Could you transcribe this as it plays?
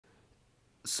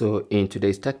So in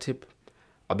today's tech tip,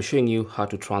 I'll be showing you how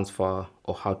to transfer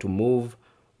or how to move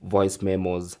voice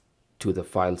memos to the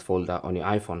files folder on your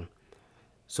iPhone.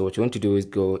 So what you want to do is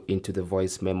go into the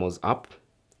Voice Memos app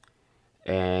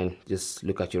and just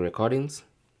look at your recordings.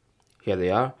 Here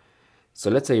they are. So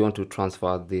let's say you want to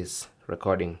transfer this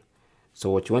recording. So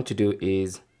what you want to do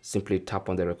is simply tap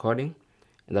on the recording,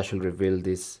 and that should reveal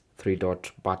this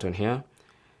three-dot button here.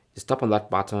 Just tap on that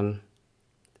button,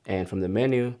 and from the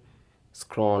menu,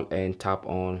 scroll and tap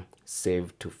on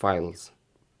Save to Files.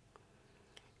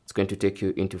 It's going to take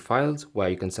you into Files where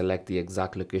you can select the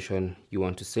exact location you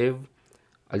want to save.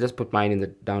 I'll just put mine in the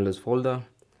Downloads folder.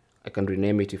 I can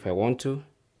rename it if I want to,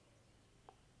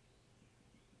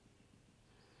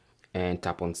 and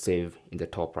tap on Save in the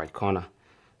top right corner.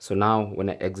 So now when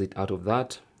I exit out of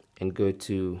that and go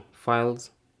to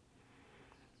Files,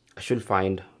 I should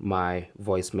find my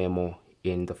voice memo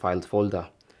in the Files folder.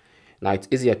 Now it's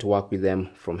easier to work with them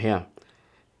from here.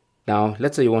 Now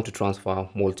let's say you want to transfer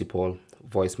multiple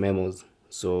voice memos.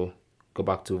 So go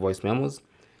back to Voice Memos,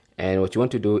 and what you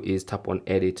want to do is tap on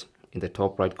Edit in the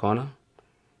top right corner.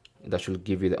 That should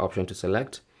give you the option to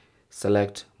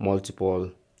select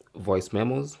multiple voice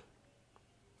memos,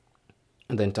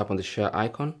 and then tap on the share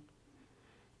icon.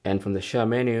 And from the share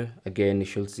menu, again, you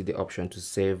should see the option to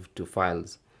save to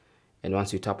files. And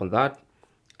once you tap on that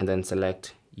and then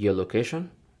select your location,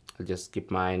 I'll just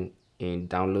keep mine in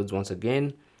Downloads once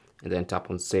again, and then tap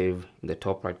on Save in the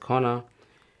top right corner.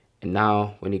 And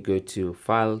now when you go to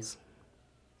Files,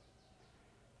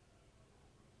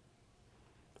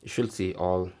 you should see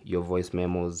all your voice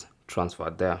memos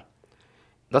transferred there.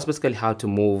 That's basically how to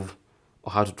move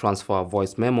or how to transfer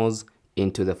voice memos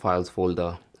into the Files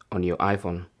folder on your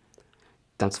iPhone.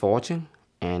 Thanks for watching,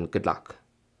 and good luck.